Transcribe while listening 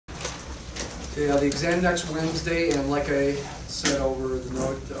Yeah, the exam next Wednesday, and like I said over the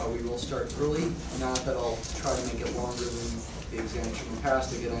note, we will start early. Not that I'll try to make it longer than the exams from the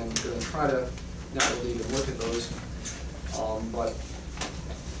past. Again, I'm going to try to not really even look at those, but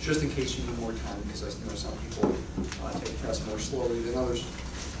just in case you need more time, because I know some people take tests more slowly than others.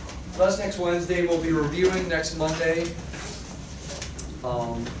 So that's next Wednesday. We'll be reviewing next Monday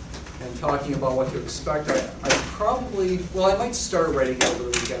and talking about what to expect. I probably, well, I might start writing it over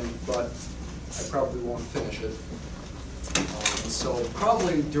the weekend, but I probably won't finish it. So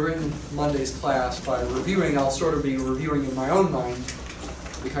probably during Monday's class, by reviewing, I'll sort of be reviewing in my own mind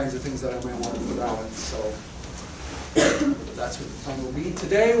the kinds of things that I might want to put out. So that's what the plan will be.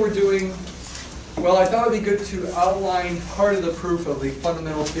 Today we're doing, well, I thought it would be good to outline part of the proof of the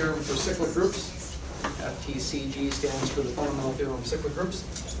fundamental theorem for cyclic groups. FTCG stands for the fundamental theorem of cyclic groups.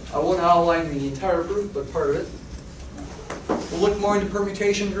 I won't outline the entire proof, but part of it. We'll look more into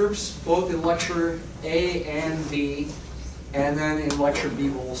permutation groups, both in lecture A and B, and then in lecture B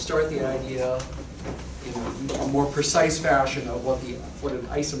we'll start the idea in a more precise fashion of what an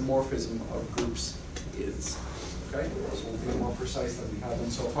isomorphism of groups is. Okay, so we'll be more precise than we have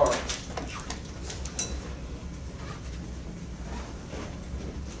been so far.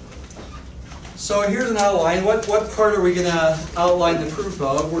 So here's an outline. What part are we going to outline the proof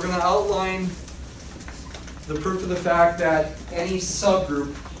of? We're going to outline the proof of the fact that any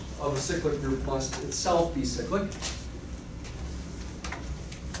subgroup of a cyclic group must itself be cyclic.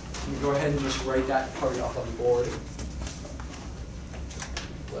 You can go ahead and just write that part up on the board.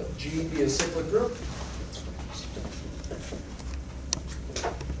 Let G be a cyclic group.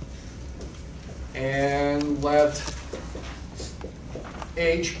 And let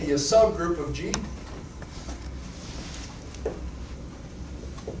H be a subgroup of G.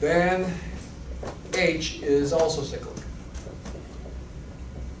 Then H is also cyclic.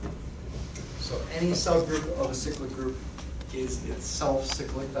 So any subgroup of a cyclic group is itself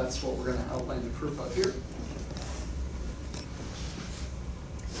cyclic. That's what we're going to outline the proof of here.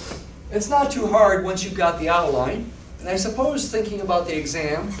 It's not too hard once you've got the outline. And I suppose thinking about the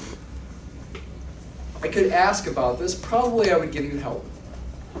exam, I could ask about this. Probably I would give you help,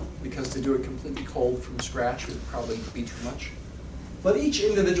 because to do it completely cold from scratch would probably be too much. But each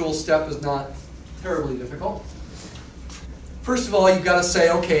individual step is not terribly difficult. First of all, you've got to say,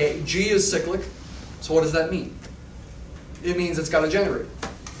 okay, G is cyclic. So what does that mean? It means it's got a generator.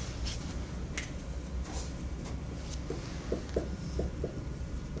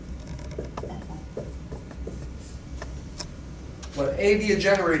 Let A be a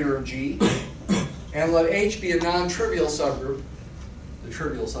generator of G, and let H be a non-trivial subgroup. The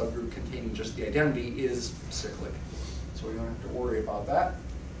trivial subgroup containing just the identity is cyclic. So we don't have to worry about that.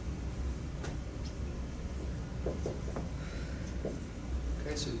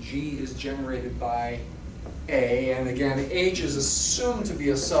 Okay, so G is generated by A, and again, H is assumed to be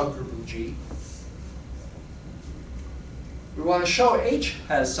a subgroup of G. We want to show H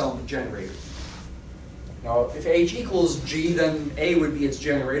has some generator. Now, if H equals G, then A would be its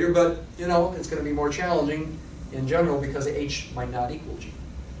generator, but you know, it's going to be more challenging in general because H might not equal G.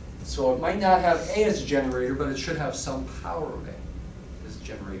 So it might not have A as a generator, but it should have some power of A as a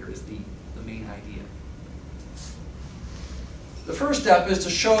generator is the main idea. The first step is to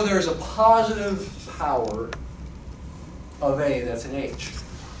show there's a positive power of A that's in H.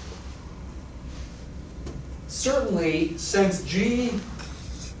 Certainly, since G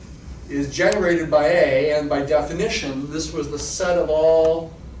is generated by A, and by definition, this was the set of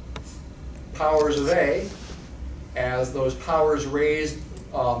all powers of A, as those powers ranged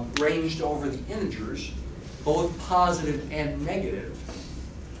over the integers, both positive and negative.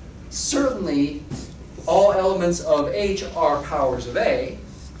 Certainly, all elements of H are powers of A,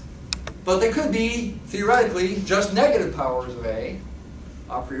 but they could be, theoretically, just negative powers of A,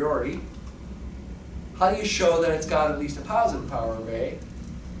 a priori. How do you show that it's got at least a positive power of A?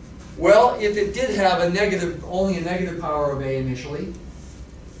 Well, if it did have only a negative power of A initially,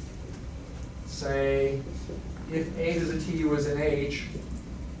 say if A to the T was in H,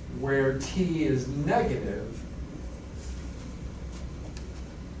 where T is negative,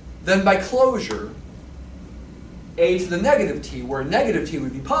 then by closure, A to the negative T, where negative T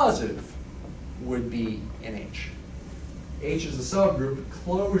would be positive, would be in H. H is a subgroup.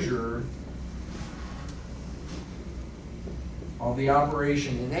 Closure of the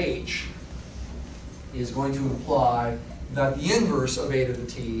operation in H is going to imply that the inverse of A to the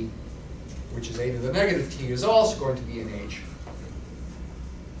T, which is A to the negative T, is also going to be in H.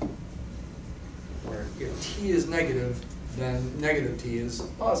 Where if T is negative, then negative T is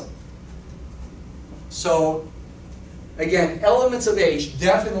positive. So Again, elements of H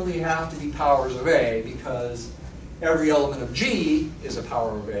definitely have to be powers of A because every element of G is a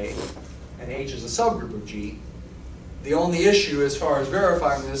power of A, and H is a subgroup of G. The only issue as far as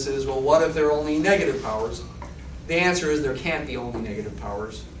verifying this is, well, what if there are only negative powers? The answer is there can't be only negative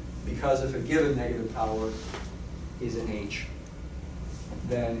powers, because if a given negative power is in H,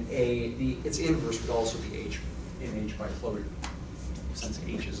 then its inverse would also be H in H by closure, since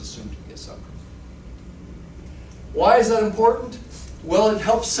H is assumed to be a subgroup. Why is that important? Well, it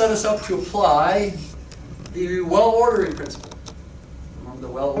helps set us up to apply the well-ordering principle. Remember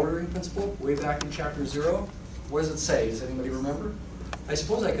the well-ordering principle way back in chapter 0? What does it say? Does anybody remember? I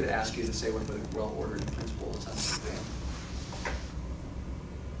suppose I could ask you to say what the well-ordering principle is on this exam.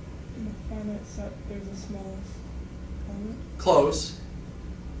 In the finite set, there's a smallest element. Close.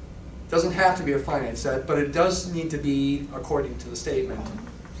 Doesn't have to be a finite set, but it does need to be, according to the statement,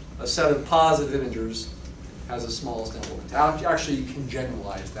 a set of positive integers has the smallest element. Actually, you can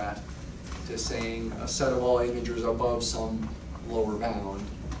generalize that to saying a set of all integers above some lower bound,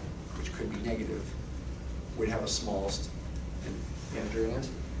 which could be negative, would have a smallest integer in it.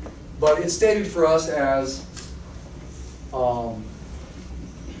 But it's stated for us as, for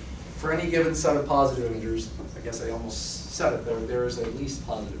any given set of positive integers, I guess I almost said it there, there is a least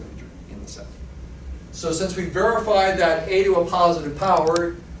positive integer in the set. So since we verified that a to a positive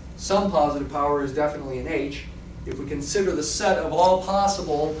power, some positive power is definitely in H, if we consider the set of all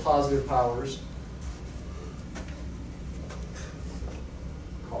possible positive powers,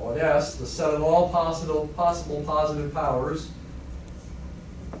 call it S, the set of all possible positive powers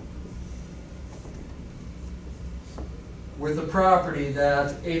with the property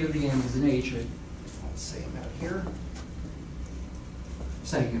that a to the n is in H. I'm saying that here. I'm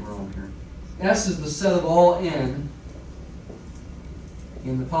saying it wrong here. S is the set of all n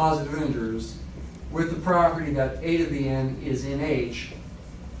in the positive integers with the property that a to the n is in H.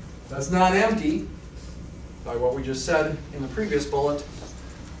 That's not empty by what we just said in the previous bullet,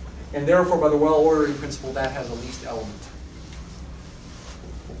 and therefore by the well-ordering principle that has a least element.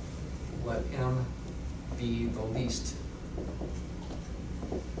 Let m be the least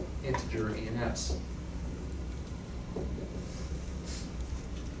integer in S.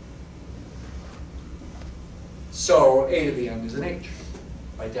 So a to the n is in H,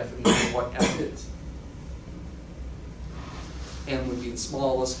 by definition of what f is. N would be the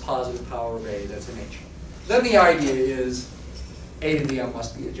smallest positive power of A that's in H. Then the idea is a to the m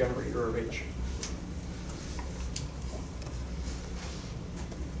must be a generator of H.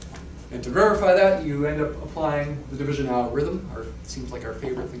 And to verify that, you end up applying the division algorithm, or it seems like our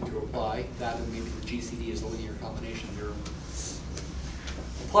favorite thing to apply. That and maybe the GCD is the linear combination theorem.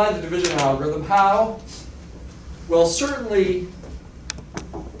 Apply the division algorithm. How? Well, certainly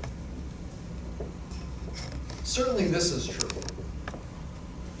this is true.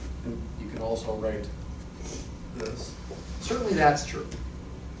 And you can also write this. Certainly that's true.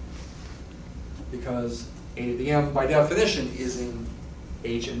 Because a to the m, by definition, is in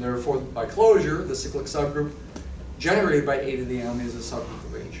H, and therefore, by closure, the cyclic subgroup generated by a to the m is a subgroup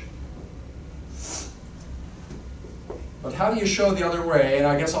of H. But how do you show the other way? And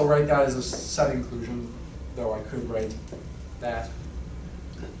I guess I'll write that as a set inclusion, though I could write that.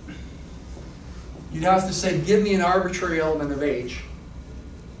 You'd have to say, give me an arbitrary element of H.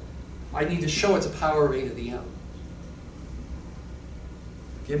 I need to show it's a power of a to the m.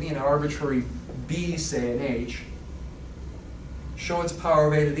 Give me an arbitrary B, say, in H. Show its power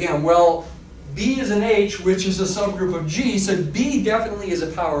of a to the m. Well, B is an H, which is a subgroup of G, so B definitely is a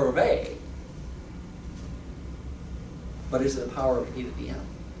power of A. But is it a power of a to the m?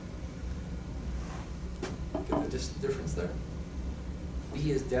 Get the difference there?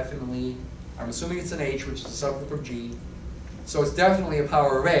 B is definitely, I'm assuming it's an H, which is a subgroup of G. So it's definitely a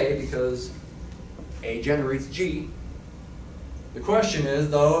power of A because A generates G. The question is,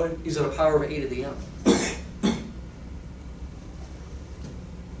 though, is it a power of a to the m? I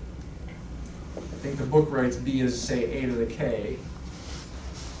think the book writes B as, say, a to the k.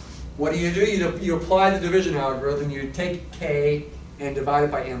 What do? You apply the division algorithm. You take k and divide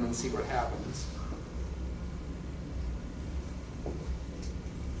it by m and see what happens.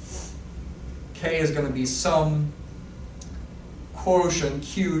 K is going to be some quotient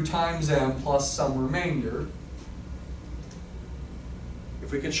q times m plus some remainder.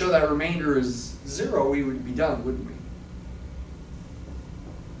 If we could show that remainder is 0, we would be done, wouldn't we?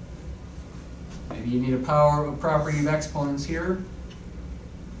 Maybe you need a property of exponents here.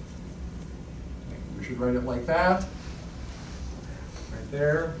 We should write it like that. Right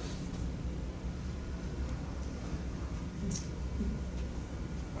there.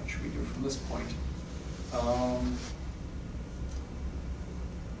 What should we do from this point?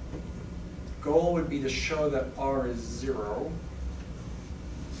 goal would be to show that R is 0.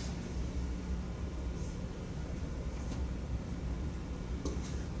 I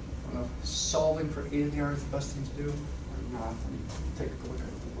don't know if solving for a to the R is the best thing to do or not. Let me take a look at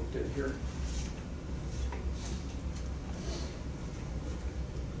what the book did here.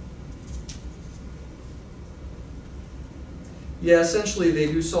 Yeah, essentially they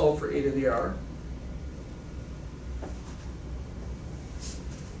do solve for a to the R.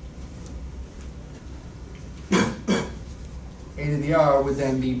 A to the R would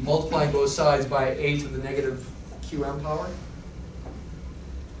then be multiplying both sides by a to the negative qm power.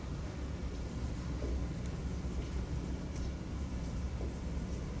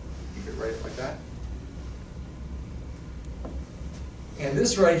 You could write it like that. And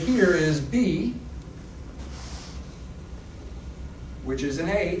this right here is B, which is an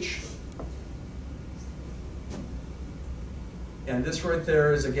H. And this right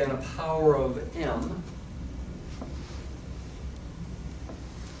there is, again, a power of M.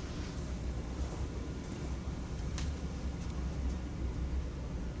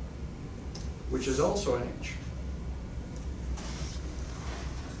 Which is also an H.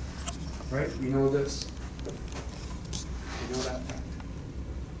 Right? We know this. We know that fact.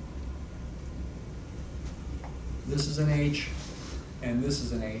 This is an H, and this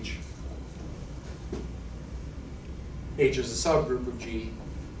is an H. H is a subgroup of G.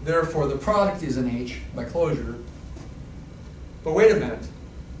 Therefore, the product is an H by closure. But wait a minute.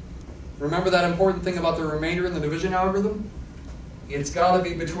 Remember that important thing about the remainder in the division algorithm? It's got to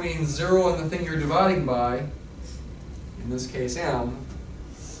be between 0 and the thing you're dividing by, in this case M,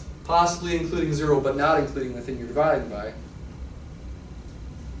 possibly including 0 but not including the thing you're dividing by.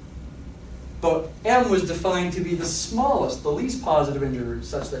 But M was defined to be the smallest, the least positive integer,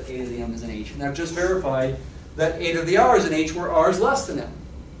 such that a to the M is an H. And I've just verified that a to the R is an H where R is less than M.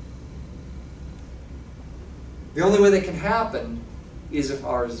 The only way that can happen is if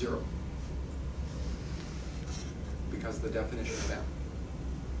R is 0. Because of the definition of M.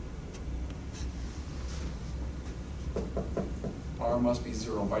 R must be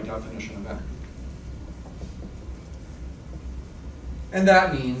 0 by definition of M. And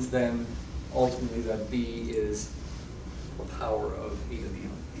that means then, ultimately, that B is the power of a to the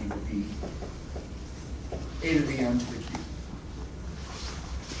M. A would be a to the M to the cube.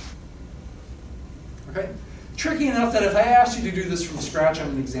 Okay? Tricky enough that if I asked you to do this from scratch on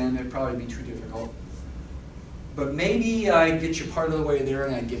an exam, it'd probably be too difficult. But maybe I'd get you part of the way there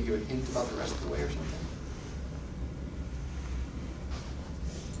and I'd give you a hint about the rest of the way or something.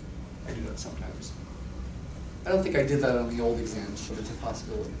 I do that sometimes. I don't think I did that on the old exams, but it's a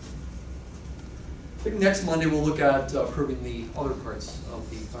possibility. I think next Monday we'll look at proving the other parts of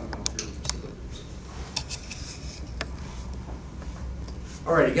the fundamental theorem for symmetries.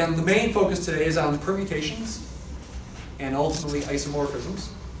 All right, again, the main focus today is on permutations and ultimately isomorphisms.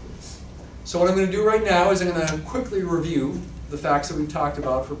 So what I'm going to do right now is I'm going to quickly review the facts that we've talked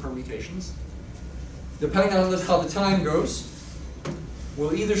about for permutations. Depending on how the time goes,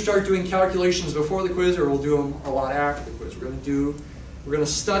 we'll either start doing calculations before the quiz or we'll do them a lot after the quiz. We're going to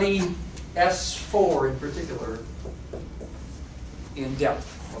study S4 in particular in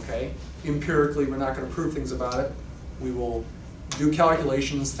depth, okay? Empirically, we're not going to prove things about it. We will do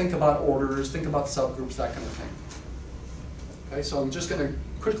calculations, think about orders, think about subgroups, that kind of thing. Okay, so I'm just going to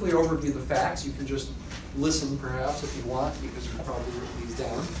quickly overview the facts. You can just listen, perhaps, if you want, because you've probably written these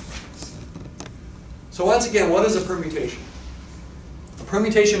down. So once again, what is a permutation? A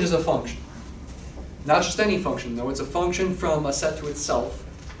permutation is a function. Not just any function, though. It's a function from a set to itself.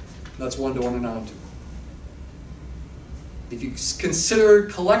 That's one-to-one and onto. If you consider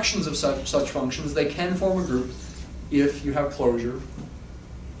collections of such functions, they can form a group if you have closure.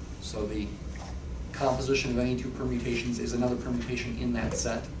 So the composition of any two permutations is another permutation in that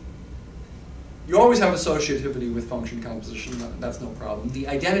set. You always have associativity with function composition. That's no problem. The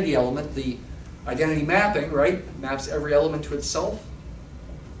identity element, the identity mapping, right, maps every element to itself,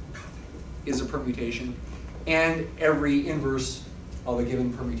 is a permutation. And every inverse of a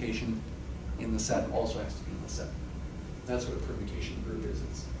given permutation in the set also has to be in the set. That's what a permutation group is.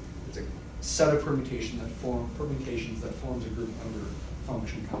 It's a set of permutations that forms a group under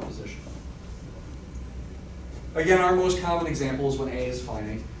function composition. Again, our most common example is when A is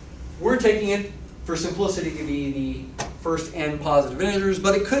finite. We're taking it, for simplicity, to be the first n positive integers,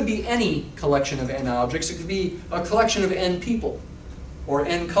 but it could be any collection of n objects. It could be a collection of n people, or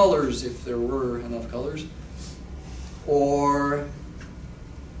n colors, if there were enough colors, or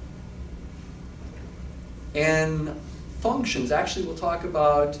n functions. Actually, we'll talk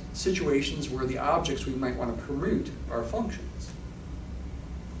about situations where the objects we might want to permute are functions.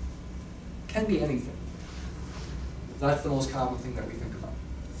 Can be anything. That's the most common thing that we think about.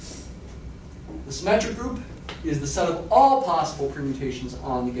 The symmetric group is the set of all possible permutations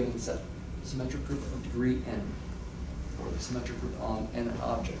on the given set. Symmetric group of degree n, or the symmetric group on n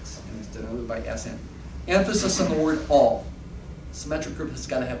objects, and it's denoted by Sn. Emphasis on the word all. Symmetric group has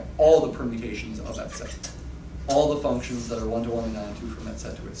got to have all the permutations of that set. All the functions that are one-to-one and onto from that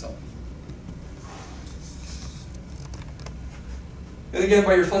set to itself. And again,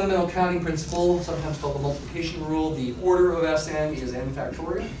 by your fundamental counting principle, sometimes called the multiplication rule, the order of Sn is n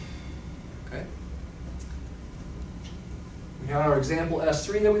factorial. Okay. We have our example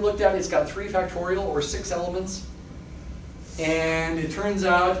S3 that we looked at. It's got 3 factorial, or 6 elements. And it turns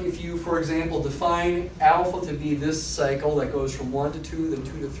out if you, for example, define alpha to be this cycle that goes from 1 to 2, then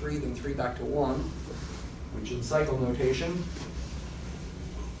 2 to 3, then 3 back to 1, which in cycle notation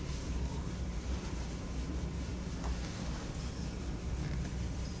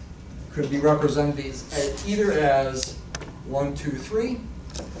could be represented either as 1, 2, 3,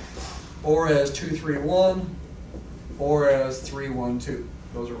 or as 2, 3, 1, or as 3, 1, 2.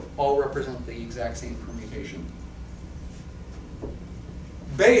 Those are all represent the exact same permutation.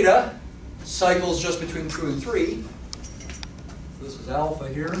 Beta cycles just between 2 and 3. This is alpha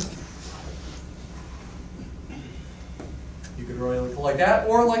here. You could write it like that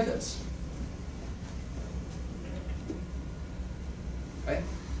or like this. Okay?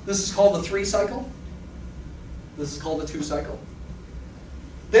 This is called the 3 cycle. This is called the 2 cycle.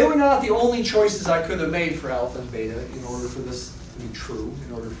 They were not the only choices I could have made for alpha and beta in order for this to be true,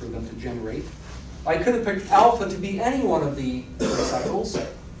 in order for them to generate. I could have picked alpha to be any one of the 3 cycles,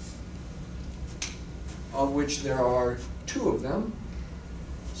 of which there are 2 of them.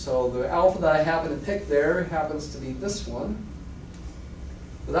 So the alpha that I happen to pick there happens to be this one.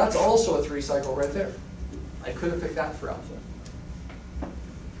 But that's also a 3 cycle right there. I could have picked that for alpha.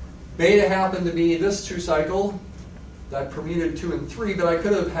 Beta happened to be this 2 cycle that permuted 2 and 3, but I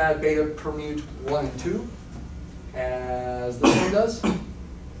could have had beta permute 1 and 2, as this one does.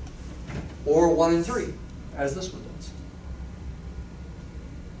 Or 1 and 3, as this one does.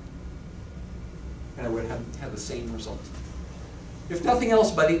 And I would have had the same result. If nothing else,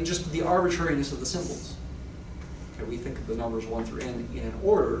 by just the arbitrariness of the symbols. Okay, we think of the numbers 1 through n in an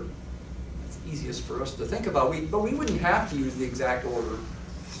order. It's easiest for us to think about. But we wouldn't have to use the exact order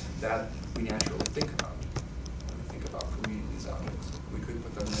that we naturally think about when we think about permuting these objects. We could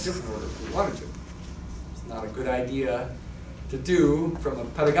put them in a different order if we wanted to. It's not a good idea to do from a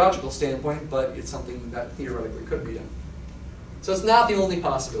pedagogical standpoint, but it's something that theoretically could be done. So it's not the only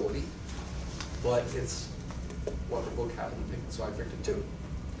possibility, but it's what the book happened to pick, so I picked it too.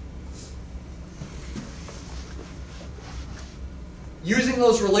 Using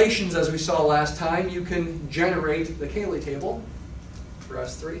those relations as we saw last time, you can generate the Cayley table for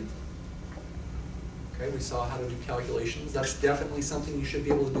S3. Okay, we saw how to do calculations. That's definitely something you should be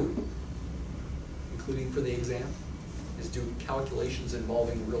able to do, including for the exam. Is do calculations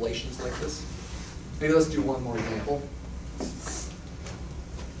involving relations like this. Maybe let's do one more example.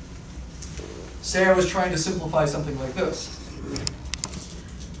 Say I was trying to simplify something like this.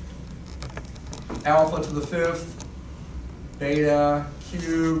 Alpha to the 5th, beta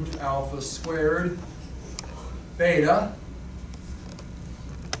cubed, alpha squared, beta.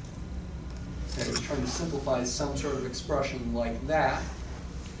 Say I was trying to simplify some sort of expression like that.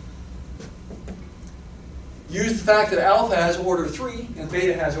 Use the fact that alpha has order 3 and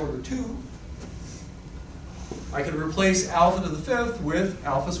beta has order 2. I could replace alpha to the 5th with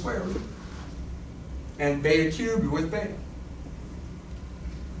alpha squared and beta cubed with beta.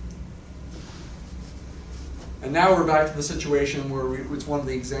 And now we're back to the situation where it's one of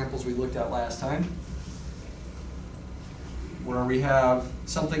the examples we looked at last time, where we have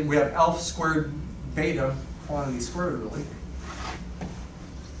something, we have alpha squared beta quantity squared really,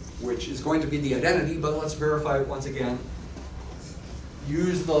 which is going to be the identity, but let's verify it once again.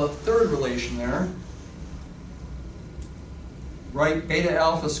 Use the third relation there. Write beta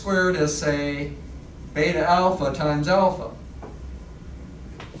alpha squared as, say, beta alpha times alpha.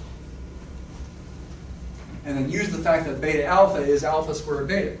 And then use the fact that beta alpha is alpha squared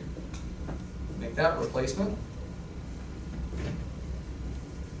beta. Make that replacement.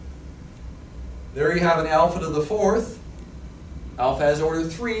 There you have an alpha to the 4th. Alpha has order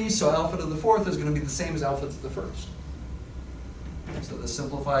 3, so alpha to the 4th is going to be the same as alpha to the 1st. So this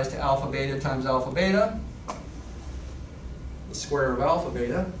simplifies to alpha beta times alpha beta, the square of alpha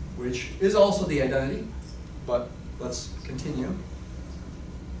beta, which is also the identity, but let's continue.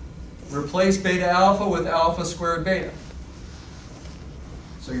 Replace beta alpha with alpha squared beta.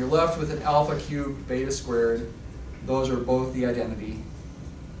 So you're left with an alpha cubed beta squared. Those are both the identity.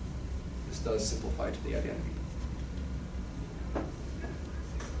 This does simplify to the identity.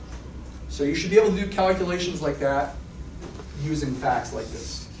 So you should be able to do calculations like that using facts like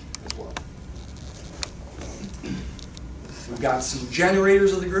this as well. We've got some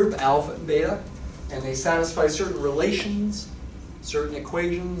generators of the group, alpha and beta, and they satisfy certain relations, certain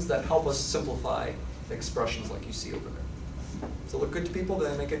equations that help us simplify the expressions like you see over there. Does it look good to people?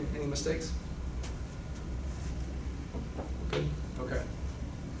 Did I make any mistakes? Good? Okay.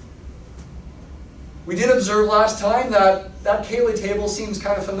 We did observe last time that that Cayley table seems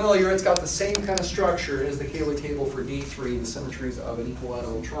kind of familiar. It's got the same kind of structure as the Cayley table for D3, the symmetries of an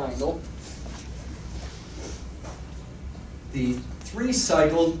equilateral triangle. The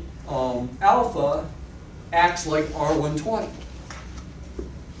 3-cycled alpha acts like R120.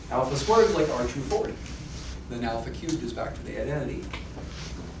 Alpha squared is like R240. Then alpha cubed is back to the identity.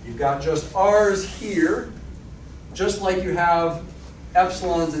 You've got just R's here, just like you have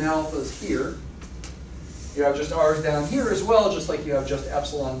epsilons and alphas here. You have just R's down here as well, just like you have just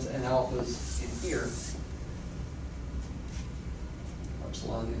epsilons and alphas in here.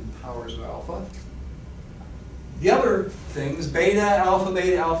 Epsilon in powers of alpha. The other things, beta,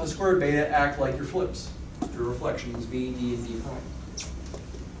 alpha squared, beta, act like your flips, your reflections, V, D, and D prime.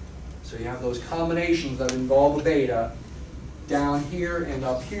 So you have those combinations that involve a beta down here and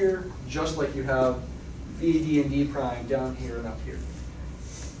up here, just like you have V, D, and D prime down here and up here.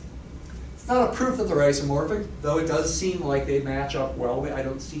 It's not a proof that they're isomorphic, though it does seem like they match up well. I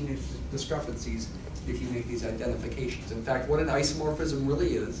don't see any discrepancies if you make these identifications. In fact, what an isomorphism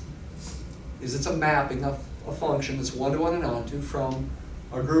really is it's a mapping of a function that's one-to-one and onto from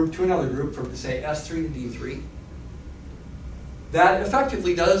a group to another group, from, say, S3 to D3, that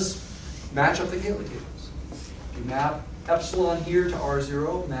effectively does match up the Cayley tables. You map epsilon here to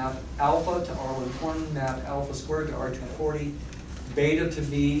R0, map alpha to R120, map alpha squared to R240, beta to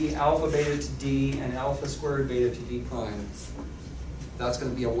V, alpha beta to D, and alpha squared beta to D prime. That's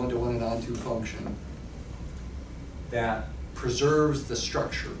going to be a one-to-one and onto function that preserves the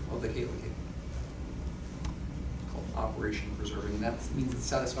structure of the Cayley table. Called operation preserving, and that means it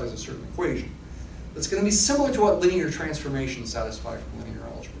satisfies a certain equation. It's going to be similar to what linear transformations satisfy from linear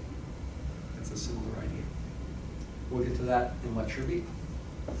algebra. It's a similar idea. We'll get to that in lecture B.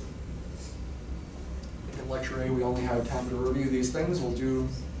 In lecture A, we only have time to review these things. We'll do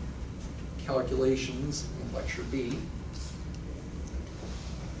calculations in lecture B.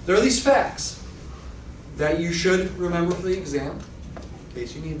 There are these facts that you should remember for the exam, in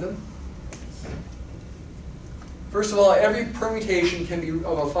case you need them. First of all, every permutation can be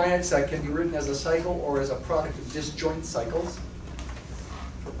of a finite set can be written as a cycle or as a product of disjoint cycles.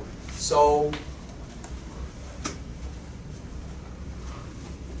 So,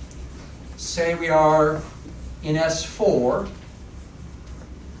 say we are in S4.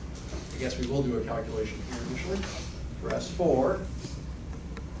 I guess we will do a calculation here initially for S4.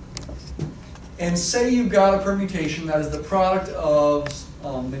 And say you've got a permutation that is the product of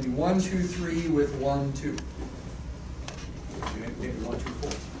maybe 1, 2, 3 with 1, 2. Maybe 1, 2,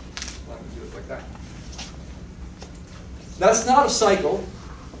 4. Why don't we do it like that? That's not a cycle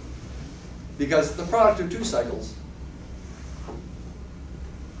because it's the product of 2 cycles.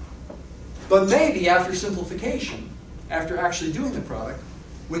 But maybe after simplification, after actually doing the product,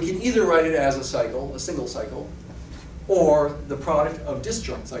 we can either write it as a cycle, a single cycle, or the product of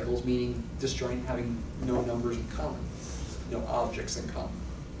disjoint cycles, meaning disjoint having no numbers in common, no objects in common.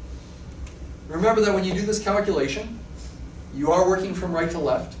 Remember that when you do this calculation, you are working from right to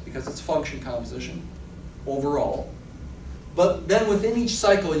left because it's function composition overall. But then within each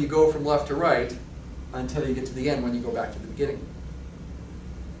cycle, you go from left to right until you get to the end when you go back to the beginning.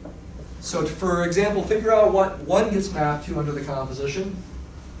 So for example, figure out what 1 gets mapped to under the composition.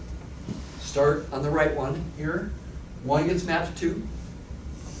 Start on the right one here. 1 gets mapped to 2.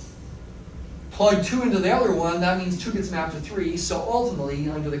 Plug 2 into the other one, that means 2 gets mapped to 3. So ultimately,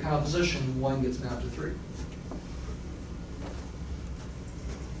 under the composition, 1 gets mapped to 3.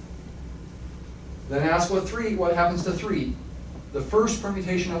 Then ask what happens to 3. The first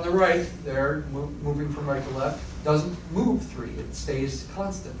permutation on the right, there, moving from right to left, doesn't move 3. It stays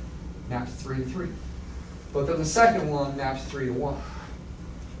constant, maps 3 to 3. But then the second one maps 3 to 1.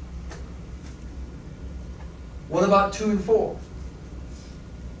 What about 2 and 4?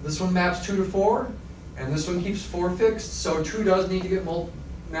 This one maps 2 to 4, and this one keeps 4 fixed, so 2 does need to get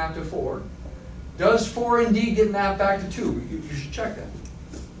mapped to 4. Does 4 indeed get mapped back to 2? You should check that.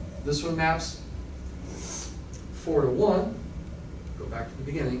 This one maps 4 to 1, go back to the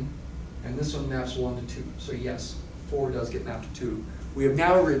beginning, and this one maps 1 to 2. So yes, 4 does get mapped to 2. We have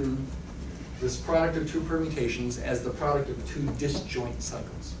now written this product of 2 permutations as the product of 2 disjoint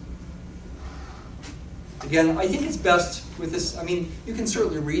cycles. Again, I think it's best with this, I mean, you can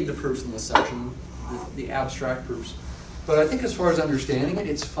certainly read the proofs in this section, the abstract proofs, but I think as far as understanding it,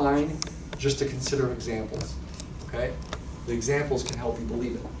 it's fine just to consider examples, okay? The examples can help you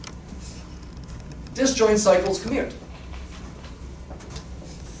believe it. Disjoint cycles commute.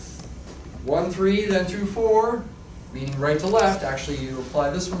 1, 3, then 2, 4, meaning right to left. Actually, you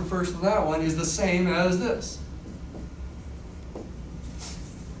apply this one first and that one is the same as this.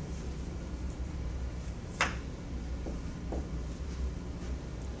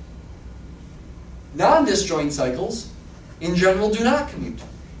 Non-disjoint cycles, in general, do not commute.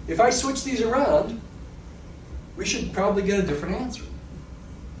 If I switch these around, we should probably get a different answer.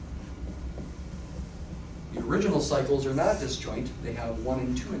 The original cycles are not disjoint. They have 1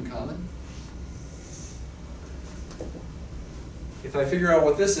 and 2 in common. If I figure out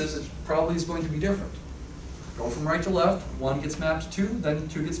what this is, it probably is going to be different. Go from right to left, 1 gets mapped to 2, then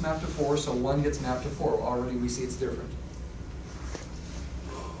 2 gets mapped to 4, so 1 gets mapped to 4. Already we see it's different.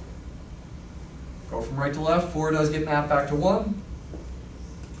 Go from right to left, 4 does get mapped back to 1.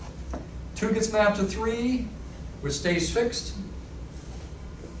 2 gets mapped to 3, which stays fixed.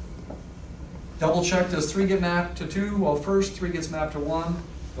 Double check, does 3 get mapped to 2? Well, first 3 gets mapped to 1,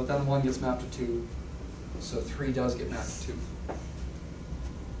 but then 1 gets mapped to 2. So 3 does get mapped to 2.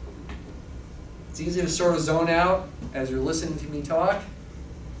 It's easy to sort of zone out as you're listening to me talk.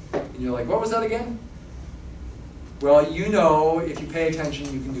 And you're like, what was that again? Well, you know, if you pay attention,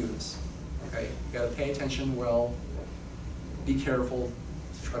 you can do this. Okay, you got to pay attention well, be careful,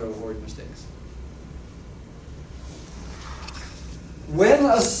 try to avoid mistakes. When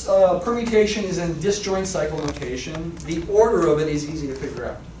a permutation is in disjoint cycle notation, the order of it is easy to figure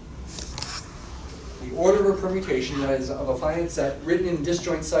out. The order of a permutation that is of a finite set written in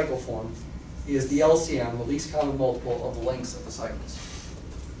disjoint cycle form is the LCM, the least common multiple of the lengths of the cycles.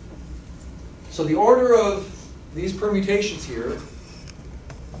 So the order of these permutations here,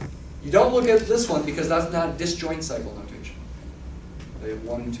 you don't look at this one because that's not disjoint cycle notation. They have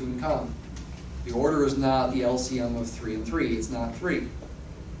 1 and 2 in common. The order is not the LCM of 3 and 3. It's not 3.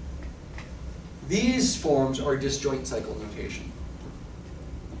 These forms are disjoint cycle notation.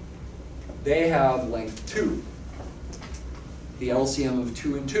 They have length 2. The LCM of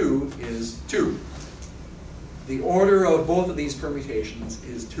 2 and 2 is 2. The order of both of these permutations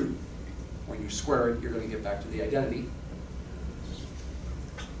is 2. When you square it, you're going to get back to the identity.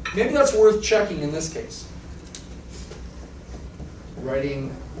 Maybe that's worth checking in this case.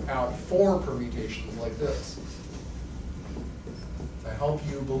 Writing out 4 permutations like this to help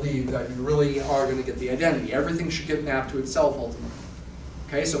you believe that you really are going to get the identity. Everything should get mapped to itself ultimately.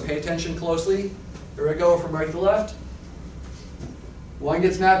 Okay, so pay attention closely. Here we go from right to left. 1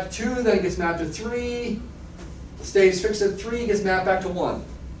 gets mapped to 2, then it gets mapped to 3, stays fixed at 3, gets mapped back to 1.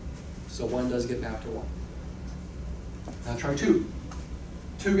 So 1 does get mapped to 1. Now try 2.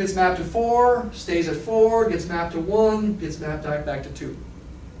 2 gets mapped to 4, stays at 4, gets mapped to 1, gets mapped back to 2.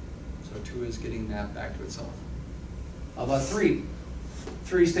 So 2 is getting mapped back to itself. How about 3?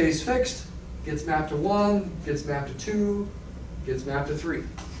 3 stays fixed, gets mapped to 1, gets mapped to 2, gets mapped to 3.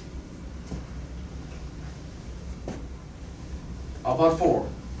 How about 4?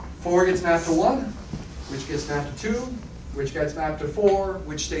 4 gets mapped to 1, which gets mapped to 2, which gets mapped to 4,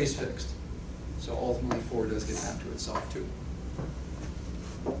 which stays fixed. So ultimately 4 does get mapped to itself too.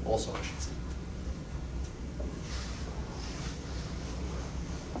 Also, I should say.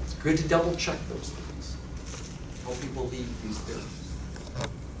 It's good to double check those things. Help you believe these theorems.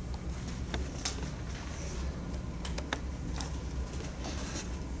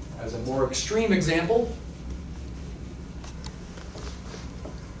 As a more extreme example,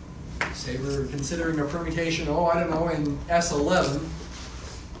 say we're considering a permutation, oh, I don't know, in S11.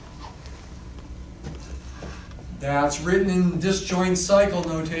 That's written in disjoint cycle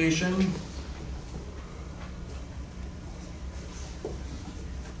notation.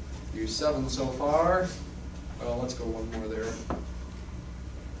 Use 7 so far. Well, let's go one more there.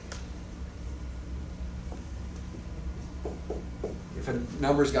 If a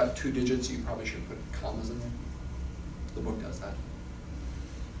number's got 2 digits, you probably should put commas in there. The book does that.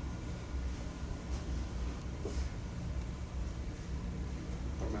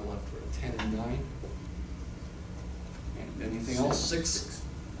 On my left, we're at 10 and 9. And anything else? 6.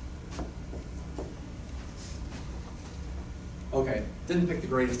 Okay, didn't pick the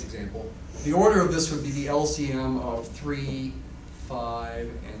greatest example. The order of this would be the LCM of 3, 5,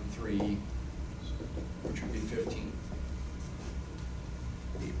 and 3, which would be 15.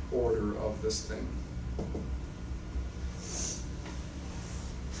 The order of this thing.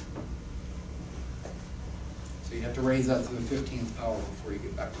 So you have to raise that to the 15th power before you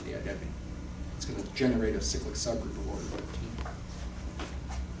get back to the identity. It's going to generate a cyclic subgroup of order 13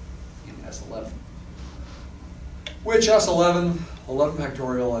 in S11. Which S11, 11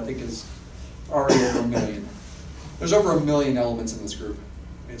 factorial, I think is already over 1 million. There's over 1 million elements in this group.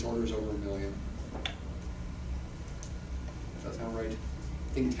 Its order is over 1 million. Does that sound right?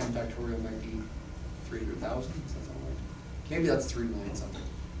 I think 10 factorial might be 300,000. Does that sound right? Maybe that's 3 million something.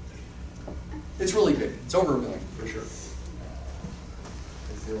 It's really big. It's over 1 million for sure. It's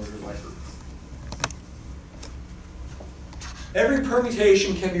the order of my group. Every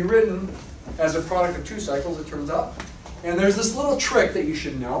permutation can be written as a product of 2 cycles, it turns out. And there's this little trick that you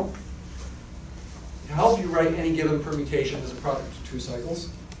should know to help you write any given permutation as a product of 2 cycles.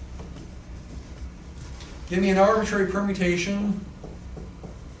 Give me an arbitrary permutation.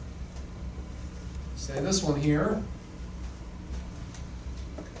 Say this one here.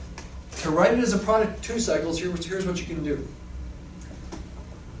 To write it as a product of 2 cycles, here's what you can do.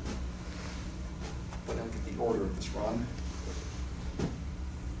 But I'll get the order of this wrong.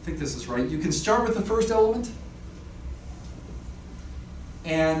 I think this is right. You can start with the first element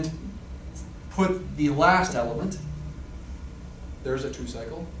and put the last element. There's a 2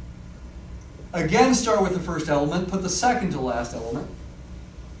 cycle. Again, start with the first element, put the second to last element.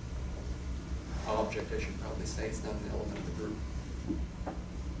 Object, I should probably say, it's not an element of the group.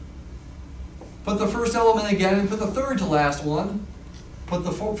 Put the first element again and put the third to last one. Put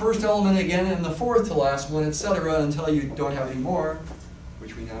the first element again and the fourth to last one, etc., until you don't have any more,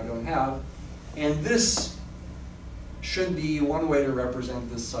 which we now don't have. And this should be one way to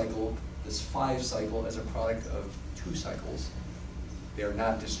represent this cycle, this 5 cycle, as a product of 2 cycles. They are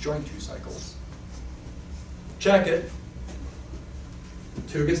not disjoint 2 cycles. Check it.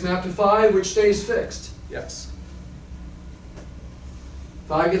 2 gets mapped to 5, which stays fixed. Yes.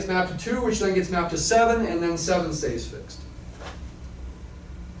 5 gets mapped to 2, which then gets mapped to 7, and then 7 stays fixed.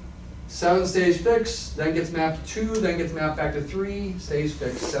 7 stays fixed, then gets mapped to 2, then gets mapped back to 3, stays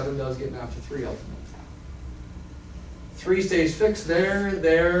fixed. 7 does get mapped to 3 ultimately. 3 stays fixed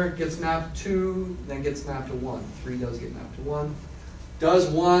there, gets mapped to 2, then gets mapped to 1. 3 does get mapped to 1. Does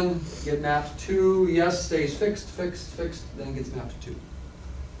 1 get mapped to 2? Yes, stays fixed, fixed, fixed, then gets mapped to 2.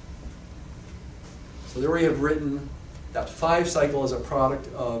 So there we have written that 5 cycle is a product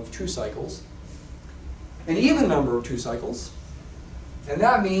of 2 cycles, an even number of 2 cycles, and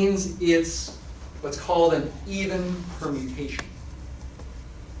that means it's what's called an even permutation,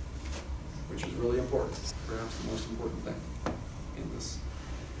 which is really important, perhaps the most important thing in this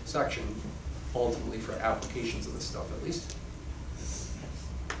section, ultimately for applications of this stuff at least,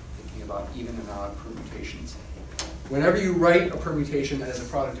 thinking about even and odd permutations. Whenever you write a permutation as a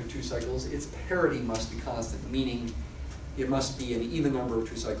product of 2 cycles, its parity must be constant, meaning it must be an even number of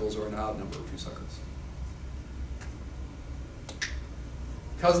 2 cycles or an odd number of 2 cycles.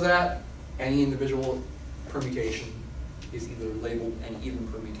 Because of that, any individual permutation is either labeled an even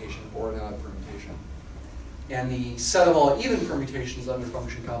permutation or an odd permutation. And the set of all even permutations under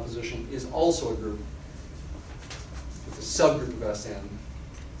function composition is also a group with a subgroup of Sn.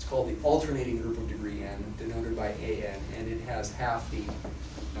 It's called the alternating group of degree n, denoted by an, and it has half the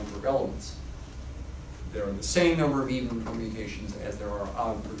number of elements. There are the same number of even permutations as there are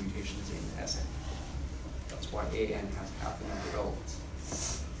odd permutations in Sn. That's why an has half the number of elements.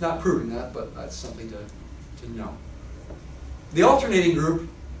 Not proving that, but that's something to know. The alternating group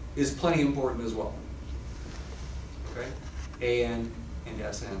is plenty important as well. Okay? An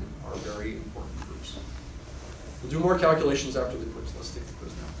and Sn are very important groups. We'll do more calculations after the quiz. Let's take the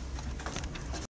quiz now.